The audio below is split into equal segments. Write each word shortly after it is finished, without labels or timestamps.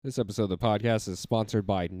This episode of the podcast is sponsored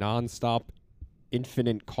by Nonstop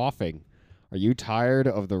Infinite Coughing. Are you tired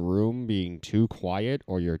of the room being too quiet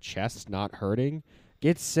or your chest not hurting?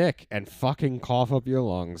 Get sick and fucking cough up your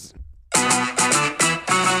lungs.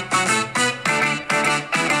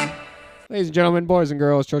 Ladies and gentlemen, boys and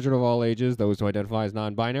girls, children of all ages, those who identify as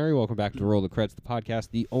non-binary, welcome back to Roll the Creds, the podcast,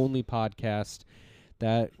 the only podcast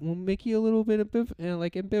that will make you a little bit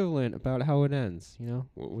ambivalent about how it ends, you know?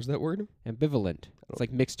 What was that word? Ambivalent. It's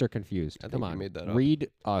like mixed or confused. I think Come you on, made that up. read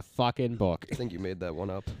a fucking book. I think you made that one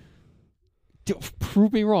up.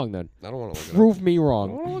 Prove me wrong, then. I don't want to look it up. Prove me I wrong.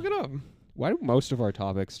 don't want to look it up. Why do most of our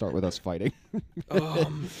topics start with us fighting?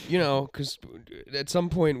 Because at some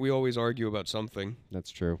point we always argue about something. That's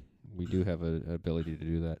true. We do have an ability to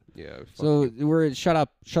do that. Yeah. So we're shut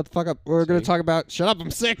the fuck up. We're going to talk about shut up.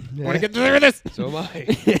 I'm sick. I want to get through this. So am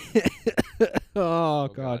I. Oh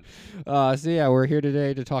God. So yeah, we're here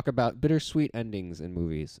today to talk about bittersweet endings in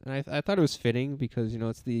movies, and I thought it was fitting because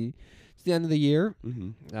it's the end of the year.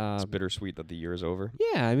 Mm-hmm. It's bittersweet that the year is over.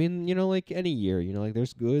 Yeah, I mean, like any year, like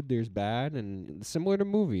there's good, there's bad, and similar to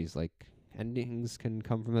movies, like endings can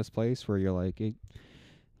come from this place where you're like,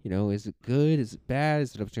 is it good? Is it bad?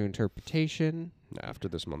 Is it up to interpretation? After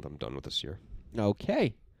this month, I'm done with this year.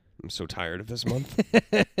 Okay. I'm so tired of this month.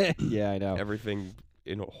 Yeah, I know. Everything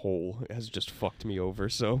in a whole has just fucked me over.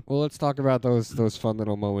 So. Well, let's talk about those fun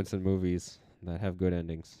little moments in movies that have good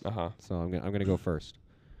endings. So I'm gonna go first.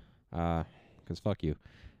 'Cause fuck you.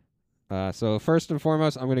 So first and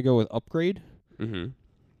foremost, I'm gonna go with Upgrade. Mm-hmm.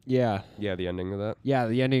 Yeah. Yeah, the ending of that. Yeah,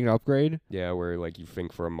 the ending of Upgrade. Yeah, where like you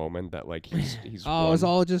think for a moment that like he's oh, it was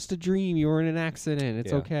all just a dream. You were in an accident.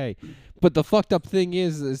 It's Yeah. okay. But the fucked up thing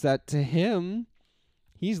is that to him,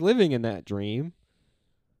 he's living in that dream.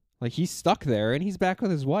 Like he's stuck there and he's back with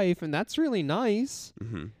his wife, and that's really nice.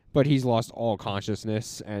 Mm-hmm. But he's lost all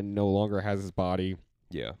consciousness and no longer has his body.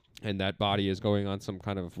 Yeah. And that body is going on some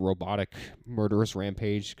kind of robotic murderous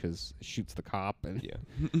rampage because it shoots the cop. And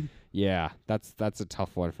Yeah. yeah, that's a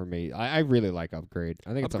tough one for me. I really like Upgrade.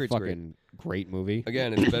 I think Upgrade's it's a fucking great movie.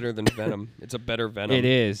 Again, it's better than Venom. It's a better Venom. It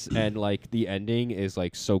is, and like the ending is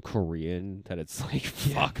like so Korean that it's like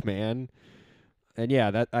fuck, man. And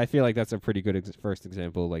yeah, that I feel like that's a pretty good first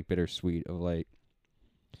example, like bittersweet of like,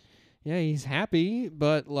 yeah, he's happy,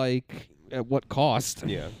 but like at what cost?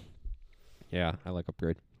 Yeah. Yeah, I like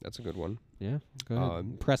Upgrade. That's a good one. Yeah, go ahead.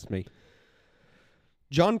 Impressed me.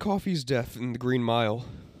 John Coffey's death in The Green Mile.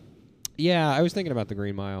 Yeah, I was thinking about The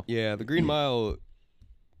Green Mile. Yeah, The Green Mile,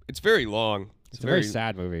 it's very long. It's a very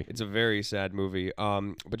sad movie. It's a very sad movie.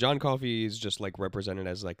 But John Coffey is just like represented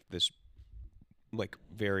as like this, like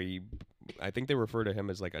very, I think they refer to him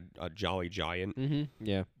as like a jolly giant. Mm-hmm.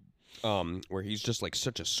 Yeah. Where he's just like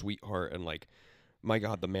such a sweetheart and like, my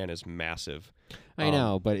God, the man is massive. I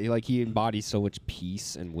know, but he embodies so much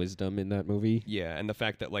peace and wisdom in that movie. Yeah, and the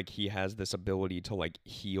fact that like he has this ability to like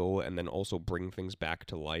heal and then also bring things back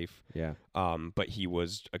to life. Yeah. But he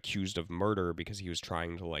was accused of murder because he was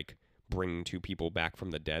trying to like bring two people back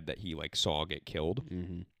from the dead that he like saw get killed.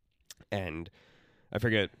 Mm-hmm. And I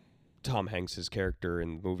forget Tom Hanks' character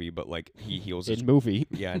in the movie, but like he heals his movie.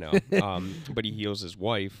 Yeah, I know. But he heals his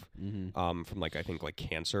wife from like I think like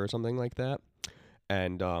cancer or something like that.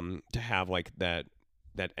 And to have like that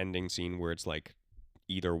ending scene where it's like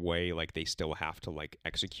either way, like they still have to like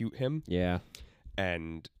execute him. Yeah.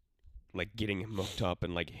 And like getting him hooked up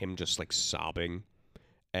and like him just like sobbing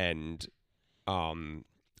and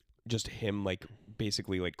just him like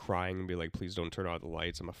basically like crying and be like, please don't turn out the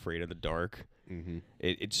lights. I'm afraid of the dark. Mm-hmm.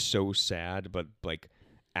 It's so sad, but like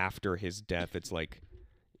after his death, it's like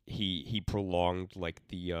he prolonged like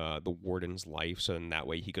the warden's life, so in that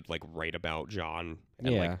way he could like write about John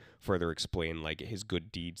and like further explain like his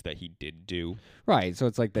good deeds that he did do. Right, so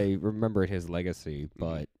it's like they remembered his legacy,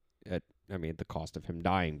 but at the cost of him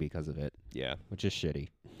dying because of it. Yeah, which is shitty.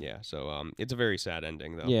 Yeah, so it's a very sad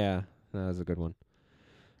ending though. Yeah, that was a good one.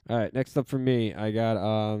 All right, next up for me, I got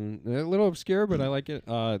a little obscure, but I like it.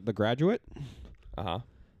 The Graduate.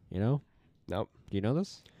 Nope. Do you know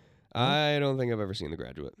this? I don't think I've ever seen The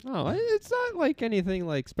Graduate. Oh, it's not like anything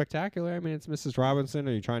like spectacular. I mean, it's Mrs. Robinson.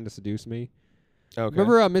 Are you trying to seduce me? Okay.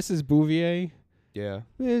 Remember Mrs. Bouvier? Yeah.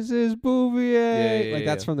 Mrs. Bouvier. Yeah,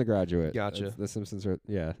 that's from The Graduate. Gotcha. The Simpsons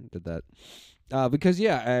did that. Because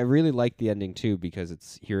I really like the ending too,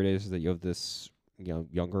 because here it is that you have this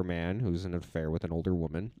younger man who's in an affair with an older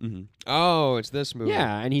woman. Mm-hmm. Oh, it's this movie.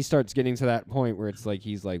 Yeah, and he starts getting to that point where it's like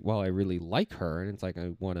he's like, well, I really like her, and it's like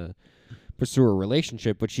I want to pursue a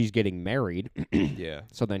relationship, but she's getting married. Yeah.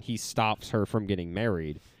 So then he stops her from getting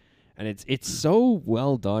married, and it's so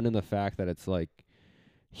well done in the fact that it's like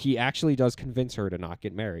he actually does convince her to not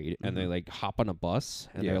get married, and they like hop on a bus,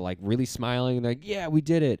 and they're like really smiling, and like, yeah, we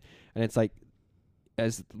did it. And it's like,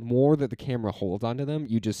 as more that the camera holds onto them,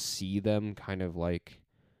 you just see them kind of like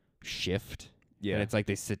shift. Yeah. And it's like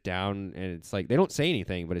they sit down, and it's like they don't say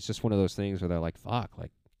anything, but it's just one of those things where they're like, fuck,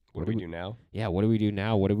 like, what do we do now? Yeah, what do we do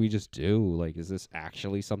now? What do we just do? Like, is this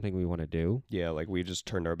actually something we want to do? Yeah, like we just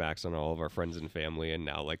turned our backs on all of our friends and family, and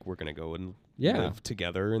now like we're gonna go and live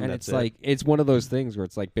together, and that's it's like it's one of those things where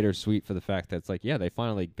it's like bittersweet for the fact that it's like, yeah, they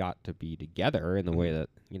finally got to be together in the way that,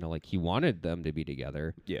 you know, like he wanted them to be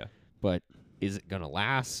together. Yeah. But is it gonna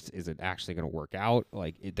last? Is it actually gonna work out?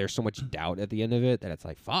 Like, there's so much doubt at the end of it that it's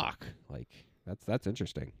like, fuck. Like, that's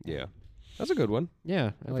interesting. Yeah, that's a good one.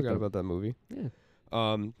 Yeah, I forgot about that movie. Yeah.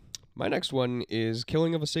 My next one is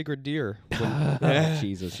Killing of a Sacred Deer.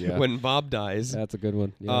 Jesus, yeah. When Bob dies. That's a good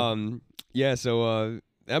one. Yeah. So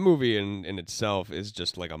that movie in itself is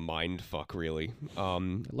just like a mind fuck, really. I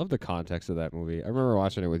love the context of that movie. I remember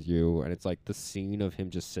watching it with you, and it's like the scene of him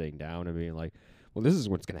just sitting down and being like, well, this is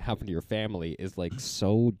what's going to happen to your family is like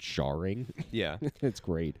so jarring. Yeah. It's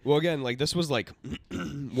great. Well, again, like this was like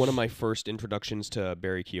one of my first introductions to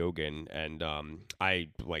Barry Keoghan, and I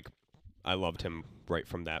loved him right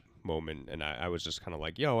from that moment, and I was just kind of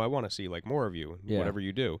like, yo, I want to see like more of you, whatever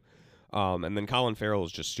you do. And then Colin Farrell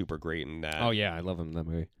is just super great in that. Oh yeah, I love him in that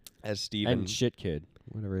movie. As Steven. And Shit Kid,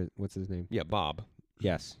 what's his name? Yeah, Bob.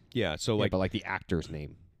 Yes. Yeah, so but like the actor's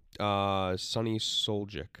name. Sonny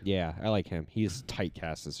Soljic. Yeah, I like him. He's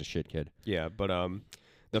typecast as a Shit Kid. Yeah, but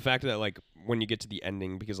the fact that like when you get to the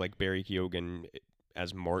ending, because like Barry Keoghan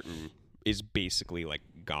as Martin is basically like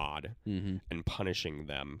God and punishing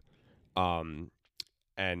them.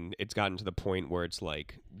 And it's gotten to the point where it's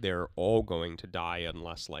like they're all going to die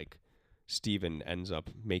unless like Steven ends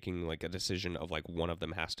up making like a decision of like one of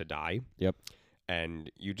them has to die. Yep.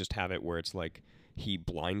 And you just have it where it's like he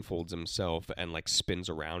blindfolds himself and like spins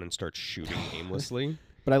around and starts shooting aimlessly.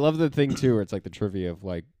 But I love the thing too where it's like the trivia of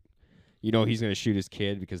like, you know, he's going to shoot his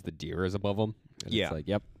kid because the deer is above him. And yeah. It's like,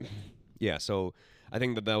 yep. Yeah, so I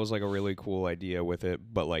think that was like a really cool idea with it,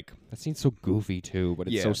 but like that scene's so goofy too, but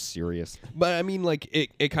it's so serious. But I mean, like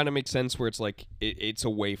it kind of makes sense where it's like it's a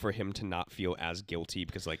way for him to not feel as guilty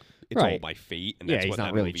because like it's all by fate, and that's he's what not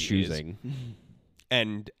that really movie choosing. Is.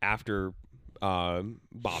 And after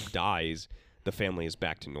Bob dies, the family is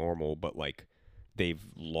back to normal, but like they've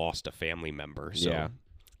lost a family member, so.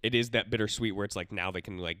 It is that bittersweet where it's like now they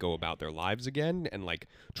can like go about their lives again and like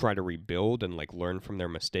try to rebuild and like learn from their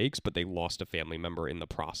mistakes, but they lost a family member in the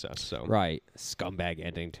process. So scumbag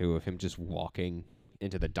ending too of him just walking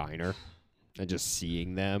into the diner and just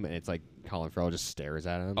seeing them, and it's like Colin Farrell just stares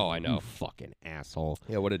at him. Oh, I know, you fucking asshole.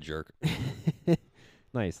 Yeah, what a jerk.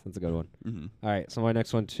 Nice, that's a good one. All right, so my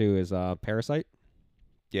next one too is Parasite.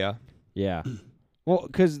 Yeah. Well,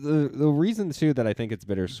 because the reason too that I think it's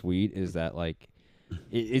bittersweet is that like.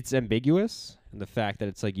 It's ambiguous, and the fact that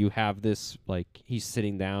it's like you have this like he's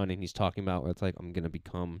sitting down and he's talking about where it's like I'm gonna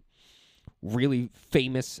become really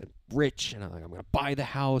famous and rich, and I'm gonna buy the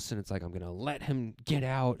house, and it's like I'm gonna let him get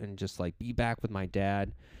out and just like be back with my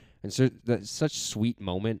dad, and so that's such sweet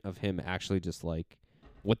moment of him actually just like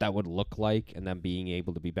what that would look like, and them being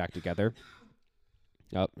able to be back together.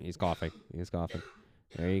 Oh, he's coughing.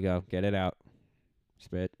 There you go. Get it out.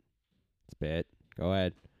 Spit. Go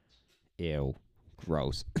ahead. Ew.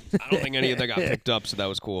 Gross. I don't think any of that got picked up, so that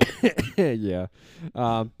was cool. Yeah.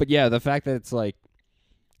 But yeah, the fact that it's like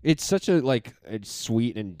it's such a like a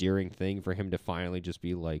sweet and endearing thing for him to finally just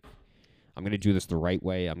be like, I'm gonna do this the right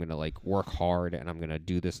way, I'm gonna like work hard, and I'm gonna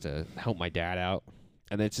do this to help my dad out.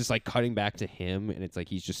 And then it's just like cutting back to him, and it's like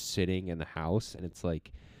he's just sitting in the house, and it's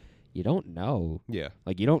like you don't know. Yeah.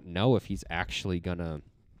 Like you don't know if he's actually gonna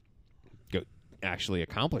actually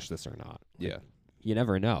accomplish this or not. Yeah. Like, you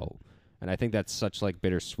never know. And I think that's such like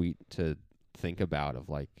bittersweet to think about of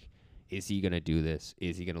like, is he going to do this?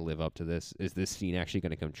 Is he going to live up to this? Is this scene actually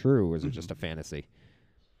going to come true, or is it just a fantasy?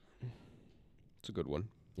 It's a good one.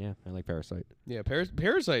 Yeah, I like Parasite. Yeah,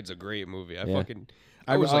 Parasite's a great movie. I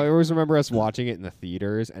I always remember us watching it in the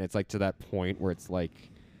theaters, and it's like to that point where it's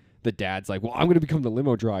like the dad's like, well, I'm going to become the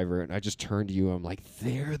limo driver. And I just turned to you. And I'm like,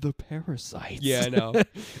 they're the parasites. Yeah, I know.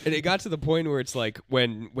 And it got to the point where it's like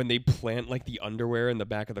when they plant like the underwear in the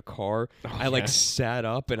back of the car, I like sat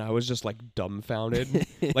up and I was just like dumbfounded.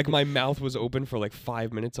 Like my mouth was open for like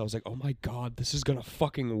 5 minutes. I was like, oh my God, this is going to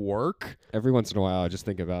fucking work. Every once in a while, I just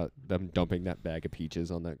think about them dumping that bag of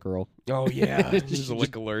peaches on that girl. Oh, yeah. She's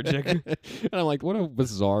like allergic. And I'm like, what a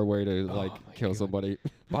bizarre way to like kill somebody.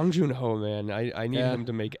 Bong Joon-ho, man. I need him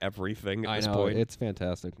to make everything at this point. It's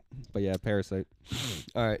fantastic. But yeah, Parasite.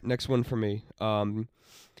 All right, next one for me. One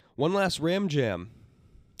Last Ram Jam.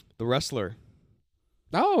 The Wrestler.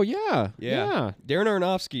 Oh yeah. Darren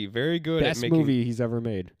Aronofsky, very good Best at making movie he's ever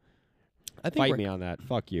made. I think Fight me on that.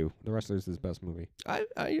 Fuck you. The Wrestler's his best movie. I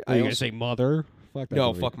Are you also gonna say Mother? Fuck that no,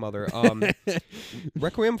 movie. fuck Mother.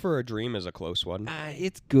 Requiem for a Dream is a close one.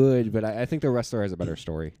 It's good, but I think The Wrestler has a better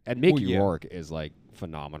story. And Mickey yeah. Rourke is like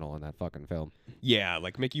phenomenal in that fucking film. Yeah,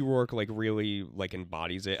 like Mickey Rourke like really like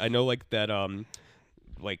embodies it. I know like that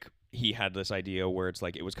like he had this idea where it's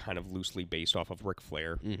like it was kind of loosely based off of Ric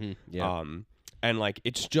Flair. Mm-hmm. Yeah. And like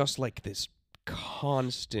it's just like this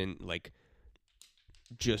constant like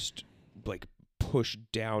just like push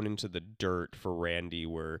down into the dirt for Randy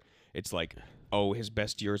where it's like, oh, his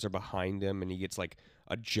best years are behind him and he gets like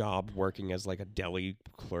a job working as like a deli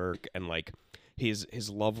clerk and like his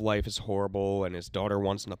love life is horrible and his daughter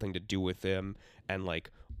wants nothing to do with him and like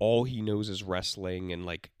all he knows is wrestling and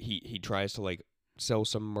like he tries to like sell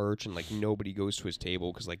some merch and like nobody goes to his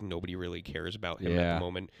table because like nobody really cares about him at the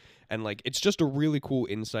moment. And like it's just a really cool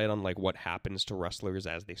insight on like what happens to wrestlers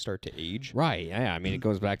as they start to age. Right. Yeah. I mean, it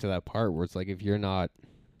goes back to that part where it's like if you're not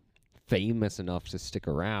famous enough to stick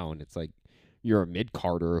around, it's like you're a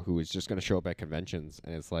mid-carder who is just going to show up at conventions,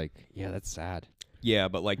 and it's like, yeah, that's sad. Yeah,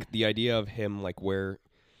 but like the idea of him like where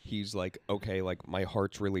he's like, okay, like my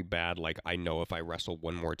heart's really bad, like I know if I wrestle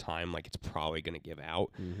one more time like it's probably going to give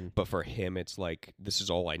out. Mm-hmm. But for him it's like this is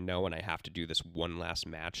all I know and I have to do this one last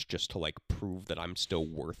match just to like prove that I'm still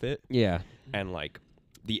worth it. Yeah. And like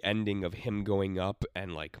the ending of him going up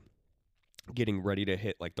and like getting ready to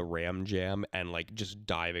hit like the ram jam and like just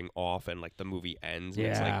diving off and like the movie ends and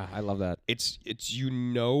Yeah, it's like I love that. it's you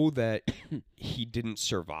know that he didn't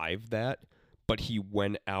survive that, but he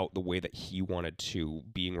went out the way that he wanted to,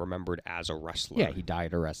 being remembered as a wrestler. Yeah, he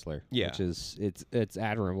died a wrestler. Yeah. Which is it's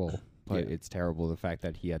admirable, but Yeah. it's terrible the fact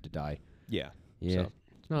that he had to die. Yeah. Yeah. So,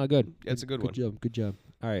 No, good. it's a good one. Good job.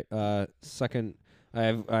 All right. Second, I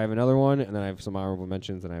have another one, and then I have some honorable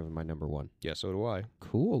mentions, and I have my number one. Yeah, so do I.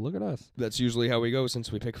 Cool. Look at us. That's usually how we go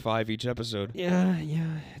since we pick 5 each episode. Yeah.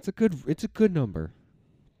 It's a good number.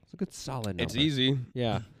 It's a good solid number. It's easy.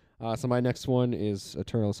 Yeah. So my next one is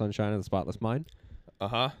Eternal Sunshine of the Spotless Mind.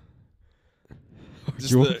 Uh-huh.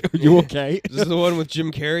 Are you okay? Is this the one with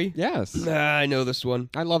Jim Carrey? Yes. Nah, I know this one.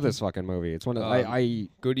 I love this fucking movie. It's one of I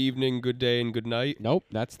Good evening, good day, and good night. Nope,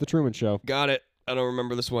 that's the Truman Show. Got it. I don't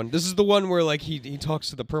remember this one. This is the one where like he talks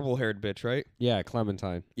to the purple-haired bitch, right? Yeah,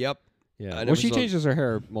 Clementine. Yep. Yeah. Well, she saw- changes her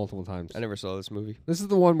hair multiple times. I never saw this movie. This is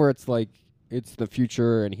the one where it's like it's the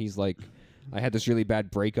future, and he's like, I had this really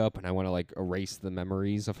bad breakup, and I want to like erase the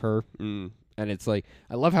memories of her. Mm. And it's like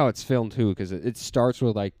I love how it's filmed too, because it starts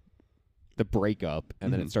with like the breakup,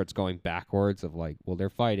 and then it starts going backwards of like, well, they're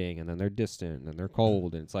fighting, and then they're distant, and then they're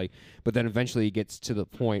cold, and it's like, but then eventually it gets to the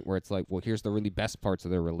point where it's like, well, here's the really best parts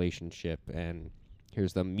of their relationship, and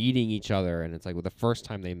here's them meeting each other, and it's like, well, the first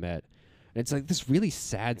time they met, and it's like this really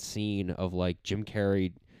sad scene of like Jim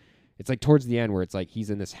Carrey. It's like towards the end where it's like he's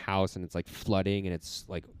in this house and it's like flooding, and it's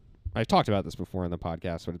like I've talked about this before in the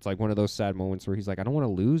podcast, but it's like one of those sad moments where he's like, I don't want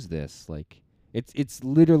to lose this. Like it's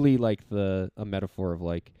literally like a metaphor of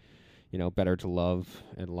like, you know, better to love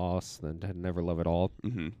and loss than to never love at all.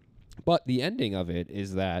 Mm-hmm. But the ending of it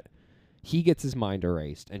is that he gets his mind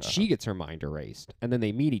erased and she gets her mind erased, and then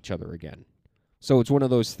they meet each other again. So it's one of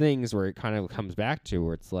those things where it kind of comes back to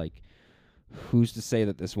where it's like, who's to say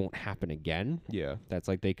that this won't happen again? Yeah. That's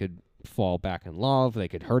like they could fall back in love, they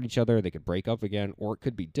could hurt each other, they could break up again, or it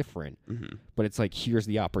could be different. Mm-hmm. But it's like, here's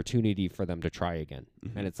the opportunity for them to try again.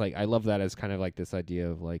 Mm-hmm. And it's like, I love that as kind of like this idea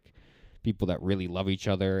of like people that really love each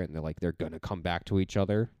other and they're going to come back to each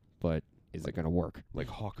other, but is it going to work? Like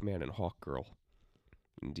Hawkman and Hawkgirl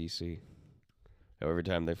in DC. How every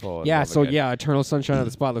time they fall in Yeah, love so again. yeah, Eternal Sunshine of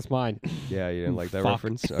the Spotless Mind. Yeah, you didn't like that Fuck.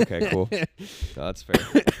 reference? Okay, cool. No, that's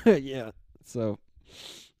fair. Yeah. So,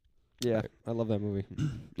 yeah, Right. I love that movie.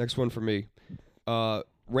 Next one for me.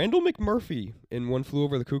 Randall McMurphy in One Flew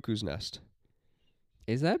Over the Cuckoo's Nest.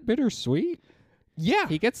 Is that bittersweet? Yeah.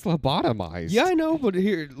 He gets lobotomized. Yeah, I know, but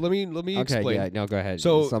here, let me Okay, explain. yeah, no, go ahead.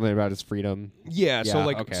 So- something about his freedom. Yeah, so Yeah,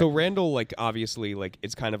 like okay. so Randall like obviously like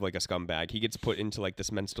it's kind of like a scumbag. He gets put into like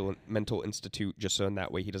this mental institute just so in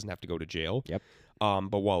that way he doesn't have to go to jail. Yep.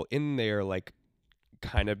 But while in there like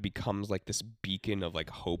kind of becomes like this beacon of like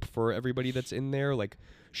hope for everybody that's in there, like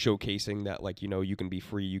showcasing that like, you know, you can be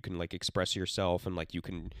free, you can like express yourself and like you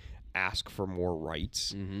can ask for more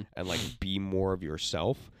rights Mm-hmm. and like be more of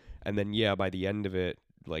yourself. And then yeah, by the end of it,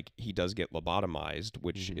 like he does get lobotomized,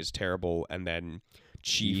 which Mhm. is terrible. And then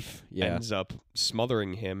Chief Yeah. ends up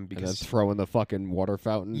smothering him And then because throwing the fucking water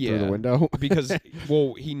fountain through the Yeah. window. because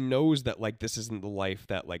well, he knows that like this isn't the life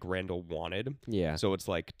that like Randall wanted. Yeah. So it's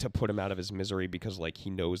like to put him out of his misery because like he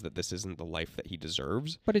knows that this isn't the life that he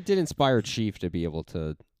deserves. But it did inspire Chief to be able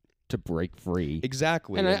to break free.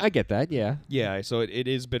 Exactly. And I get that, yeah. Yeah, so it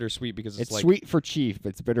is bittersweet because It's like sweet for Chief,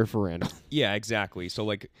 but it's bitter for Randall. Yeah, exactly. So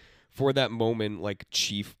like for that moment, like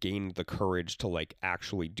Chief gained the courage to like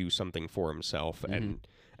actually do something for himself and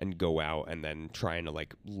go out and then trying to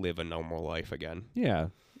like live a normal life again. Yeah.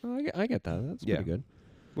 I get that. That's pretty good.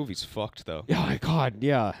 Movie's fucked though. Oh my god,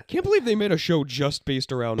 yeah. Can't believe they made a show just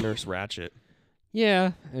based around Nurse Ratched.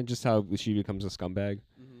 Yeah, and just how she becomes a scumbag.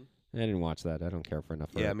 I didn't watch that. I don't care for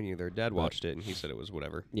enough for Yeah, it. me neither. Dad watched it and he said it was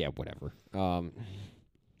whatever. Yeah, whatever. Yeah,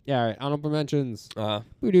 all right, honorable mentions. Uh-huh.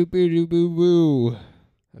 Boo boo boo.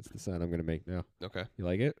 That's the sound I'm gonna make now. Okay. You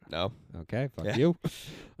like it? No. Okay, fuck Yeah. you.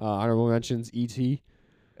 Honorable mentions, E.T.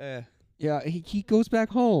 Eh. Yeah, he goes back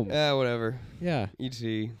home. Whatever. Yeah.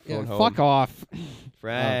 E.T. Yeah, Phone home. fuck off.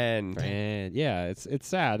 Friend. And yeah, it's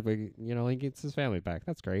sad, but he gets his family back.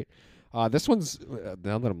 That's great. This one's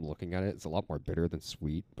now that I'm looking at it, it's a lot more bitter than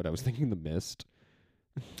sweet. But I was thinking The Mist.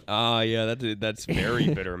 Yeah, that's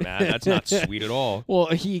very bitter, Matt. That's not sweet at all. Well,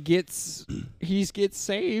 he gets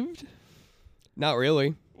saved. Not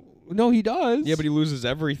really. No, he does. Yeah, but he loses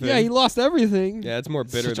everything. Yeah, he lost everything. Yeah, it's more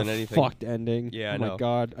bitter Such than a anything. Fucked ending. Yeah, I oh know. my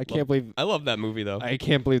god, I can't believe. I love that movie though. I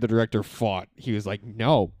can't believe the director fought. He was like,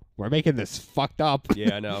 "No, we're making this fucked up."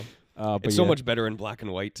 Yeah, I know. But It's so much better in black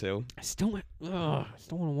and white too. I still want to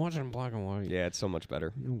watch it in black and white. Yeah, it's so much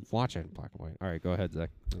better. Watch it in black and white. All right, go ahead, Zach.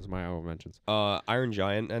 Those are my honorable mentions. Iron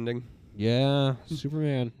Giant ending. Yeah,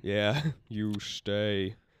 Superman. Yeah, you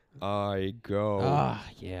stay, I go.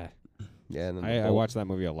 Yeah. Yeah, and then I watched that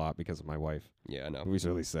movie a lot because of my wife. Yeah, I know. The movie's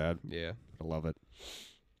really sad. Yeah, I love it.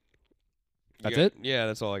 That's Yeah, it? Yeah,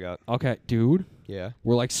 that's all I got. Okay, dude. Yeah.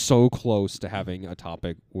 We're like so close to having a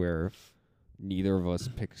topic where neither of us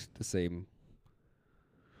picked the same.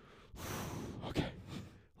 Okay.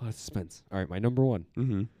 A lot of suspense. All right, my number one.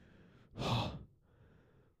 Mm-hmm. I'm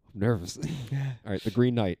nervous. All right, The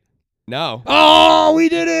Green Knight. No. Oh, we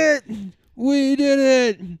did it! We did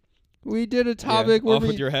it! We did a topic where off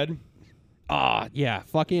with your head. Yeah,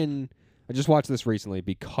 fucking. I just watched this recently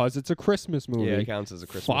because it's a Christmas movie. Yeah, it counts as a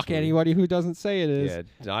Christmas Fuck movie. anybody who doesn't say it is. Yeah,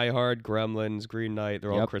 Die Hard, Gremlins, Green Knight,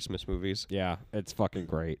 they're all Yep. Christmas movies. Yeah, it's fucking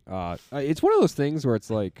great. It's one of those things where it's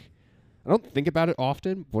like, I don't think about it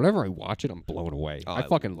often, but whenever I watch it, I'm blown away. Oh, I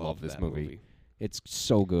fucking love love this that movie. It's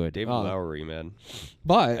so good. David Lowery, man.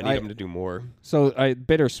 But I need him to do more. So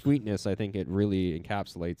bittersweetness, I think it really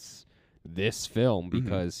encapsulates this film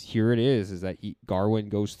because here it is that Garwin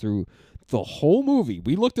goes through the whole movie.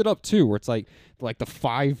 We looked it up too, where it's like the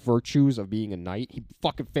 5 virtues of being a knight. He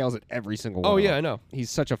fucking fails at every single one. Oh, of yeah, them. I know. He's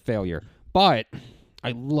such a failure. But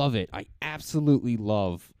I love it. I absolutely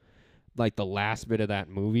love like the last bit of that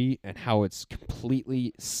movie and how it's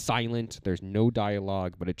completely silent. There's no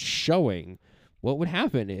dialogue, but it's showing what would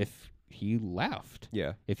happen if he left.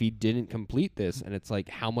 Yeah. If he didn't complete this, and it's like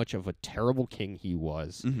how much of a terrible king he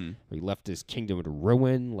was. Mm-hmm. He left his kingdom to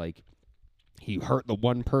ruin. Like he hurt the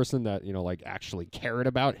one person that like actually cared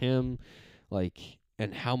about him. Like,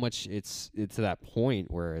 and how much it's to that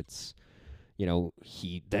point where it's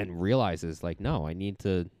he then realizes like, no, I need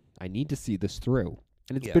to see this through.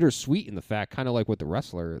 And it's bittersweet in the fact, kind of like with the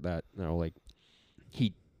wrestler, that like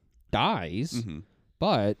he dies,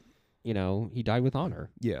 but he died with honor.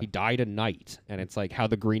 Yeah. He died a knight. And it's like how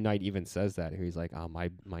the Green Knight even says that. He's like, oh, my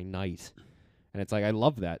knight. And it's like, I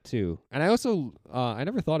love that too. And I also, I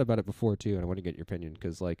never thought about it before too. And I want to get your opinion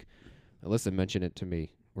because like Alyssa mentioned it to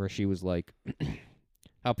me where she was like,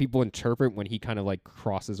 how people interpret when he kind of like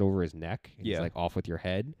crosses over his neck. And he's like off with your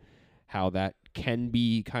head. How that can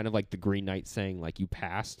be kind of like the Green Knight saying like, you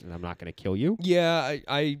passed and I'm not going to kill you. Yeah,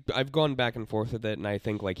 I've gone back and forth with it, and I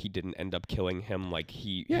think like he didn't end up killing him. Like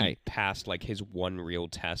he passed like his one real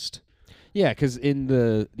test. Yeah, because in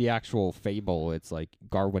the actual fable, it's like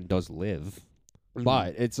Garwin does live,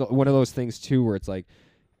 but it's one of those things too where it's like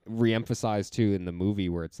re-emphasized too in the movie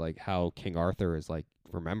where it's like how King Arthur is like,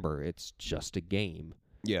 remember, it's just a game.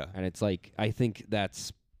 Yeah, and it's like I think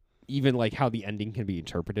that's even like how the ending can be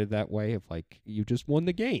interpreted that way of like you just won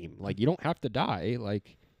the game, like you don't have to die,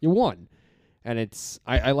 like you won. And it's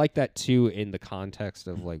I like that too in the context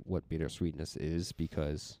of like what bittersweetness is,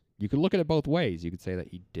 because you could look at it both ways. You could say that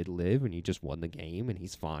he did live and he just won the game and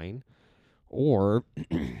he's fine, or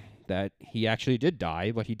that he actually did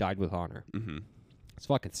die but he died with honor. It's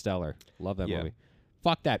fucking stellar. Love that movie.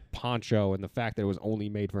 Fuck that poncho and the fact that it was only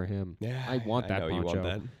made for him. Yeah, I want that poncho. You want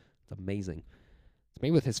that. It's amazing. It's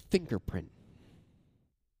made with his fingerprint.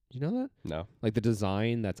 Do you know that? No. Like the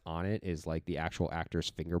design that's on it is like the actual actor's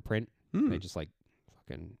fingerprint. They just like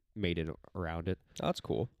fucking made it around it. Oh, that's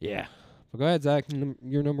cool. Yeah. But go ahead, Zach.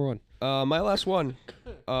 You're number one. My last one.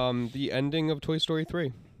 The ending of Toy Story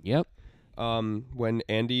 3. Yep. When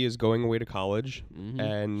Andy is going away to college,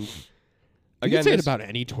 and you again, can say it about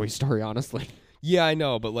any Toy Story, honestly. Yeah, I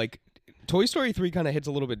know, but like Toy Story 3 kind of hits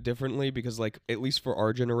a little bit differently because like at least for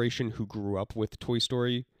our generation who grew up with Toy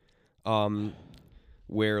Story,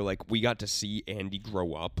 where like we got to see Andy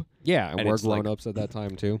grow up. Yeah, and we're it's like, grown-ups at that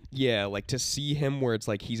time too. Yeah, like to see him where it's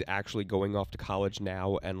like he's actually going off to college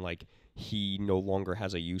now and like he no longer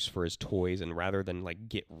has a use for his toys, and rather than like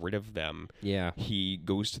get rid of them, he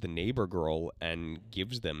goes to the neighbor girl and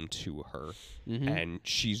gives them to her, and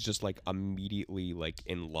she's just like immediately like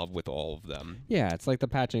in love with all of them. Yeah, it's like the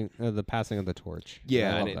passing of the torch. Yeah,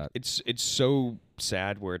 I love and that. it's so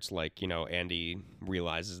sad where it's like, you know, Andy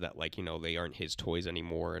realizes that like, you know, they aren't his toys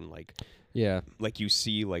anymore, and like like you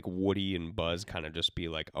see like Woody and Buzz kind of just be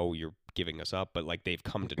like, oh, you're giving us up, but like they've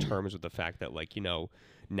come to terms with the fact that like, you know,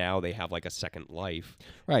 now they have like a second life.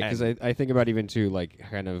 Right, because I think about even too, like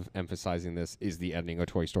kind of emphasizing this is the ending of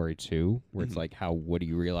Toy Story 2, where it's like how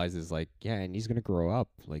Woody realizes like, yeah, and he's going to grow up.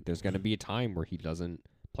 Like there's going to be a time where he doesn't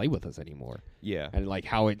play with us anymore. Yeah. And like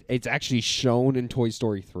how it's actually shown in Toy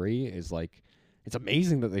Story 3 is like, it's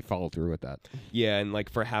amazing that they follow through with that. Yeah, and like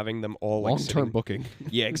for having them all like long-term booking.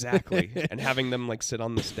 Yeah, exactly. And having them like sit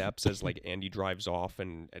on the steps as like Andy drives off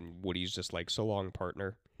and Woody's just like, so long,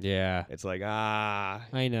 partner. Yeah. It's like,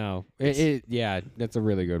 I know. Yeah, that's a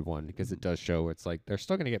really good one because it does show it's like they're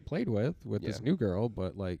still going to get played with this new girl,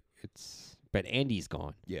 but like but Andy's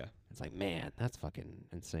gone. Yeah. It's like, man, that's fucking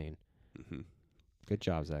insane. Good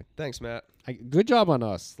job, Zach. Thanks, Matt. Good job on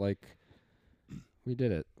us. Like, we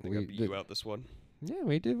did it. I think I beat you out this one. Yeah,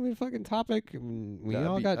 we did. We fucking topic. We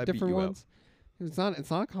all got different ones. It's not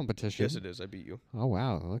a competition. Yes, it is. I beat you. Oh,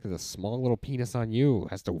 wow. Look at the small little penis on you.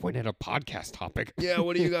 Has to win at a podcast topic. Yeah,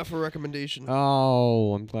 what do you got for a recommendation?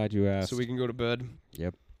 Oh, I'm glad you asked. So we can go to bed?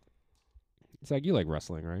 Yep. It's like you like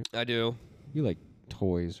wrestling, right? I do. You like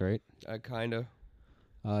toys, right? I kind of.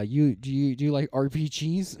 Do you like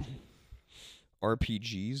RPGs?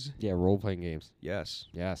 RPGs? Yeah, role-playing games. Yes.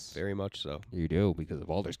 Yes. Very much so. You do because of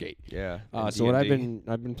Baldur's Gate. Yeah. So what I've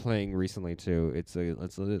been playing recently too. It's a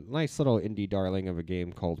nice little indie darling of a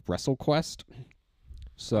game called WrestleQuest.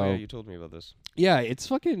 So yeah, you told me about this. Yeah, it's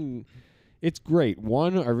great.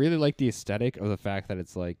 One, I really like the aesthetic of the fact that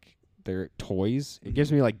it's like they're toys. It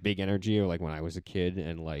gives me like big energy of like when I was a kid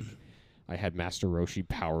and like I had Master Roshi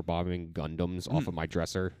power bombing Gundams off of my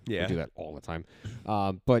dresser. Yeah. I do that all the time.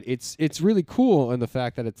 But it's really cool in the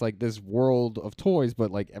fact that it's like this world of toys, but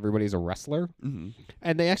like everybody's a wrestler.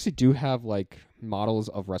 And they actually do have like models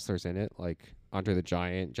of wrestlers in it, like Andre the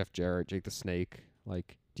Giant, Jeff Jarrett, Jake the Snake,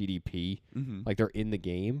 like DDP. Like they're in the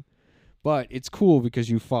game. But it's cool because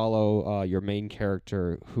you follow your main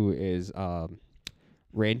character who is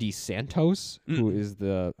Randy Santos, who is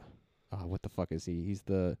the what the fuck is he? He's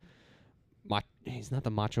not the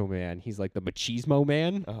Macho Man. He's like the Machismo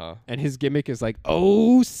Man. And his gimmick is like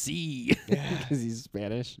OC because he's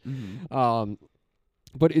Spanish.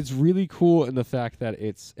 But it's really cool in the fact that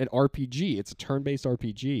it's an RPG. It's a turn-based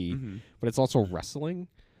RPG, but it's also wrestling.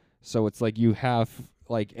 So it's like you have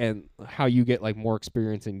like, and how you get like more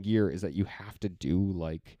experience in gear is that you have to do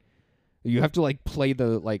like, you have to like play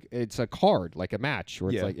the, like, it's a card, like a match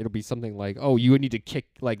where it's like, it'll be something like, oh, you would need to kick,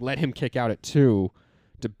 like let him kick out at 2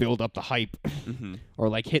 to build up the hype or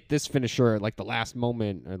like hit this finisher at like the last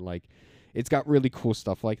moment. And like, it's got really cool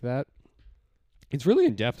stuff like that. It's really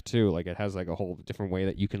in depth too. Like it has like a whole different way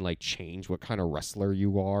that you can like change what kind of wrestler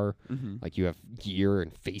you are. Like you have gear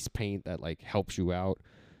and face paint that like helps you out.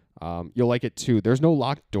 You'll like it too. There's no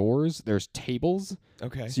locked doors. There's tables.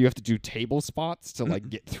 Okay. So you have to do table spots to like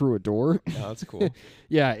get through a door. Oh, that's cool.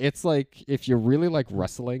 Yeah, it's like if you really like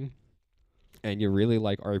wrestling and you really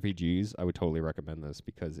like RPGs, I would totally recommend this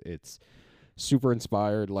because it's super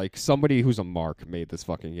inspired. Like somebody who's a mark made this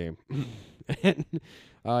fucking game. And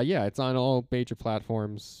yeah, it's on all major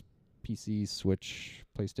platforms: PC, Switch,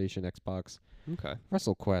 PlayStation, Xbox. Okay.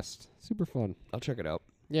 WrestleQuest, super fun. I'll check it out.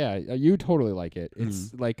 Yeah, you totally like it.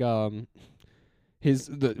 It's like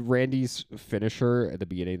Randy's finisher at the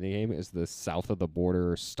beginning of the game is the south of the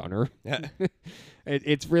border stunner. Yeah.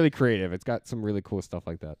 It's really creative. It's got some really cool stuff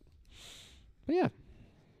like that. But yeah.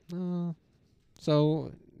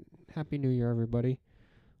 So happy New Year, everybody.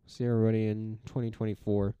 See everybody in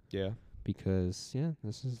 2024. Yeah. Because yeah,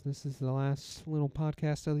 this is the last little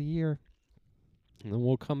podcast of the year. And then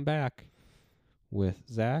we'll come back with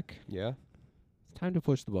Zach. Yeah. It's time to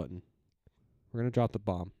push the button. We're going to drop the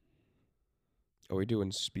bomb. Are we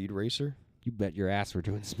doing Speed Racer? You bet your ass we're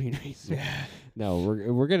doing Speed Racer. No,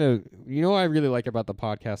 we're gonna. You know what I really like about the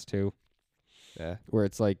podcast too? Yeah. Where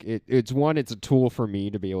it's like it's a tool for me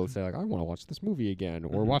to be able to say like I want to watch this movie again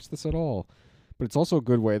or watch this at all. But it's also a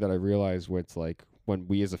good way that I realize where it's like when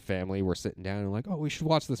we as a family we're sitting down and like, oh, we should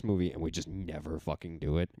watch this movie, and we just never fucking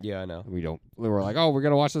do it. Yeah, I know. We don't. We're like, oh, we're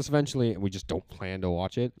gonna watch this eventually, and we just don't plan to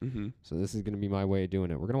watch it. Mm-hmm. So this is gonna be my way of doing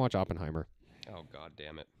it. We're gonna watch Oppenheimer. Oh, God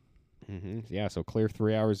damn it. Yeah, so clear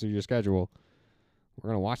 3 hours of your schedule. We're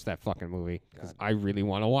gonna watch that fucking movie because I really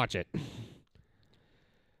want to watch it.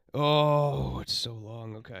 Oh, it's so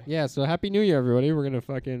long. Okay. Yeah, so Happy New Year, everybody. We're gonna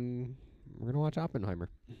watch Oppenheimer.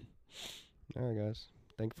 All right, guys.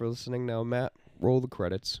 Thank you for listening. Now, Matt, roll the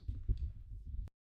credits.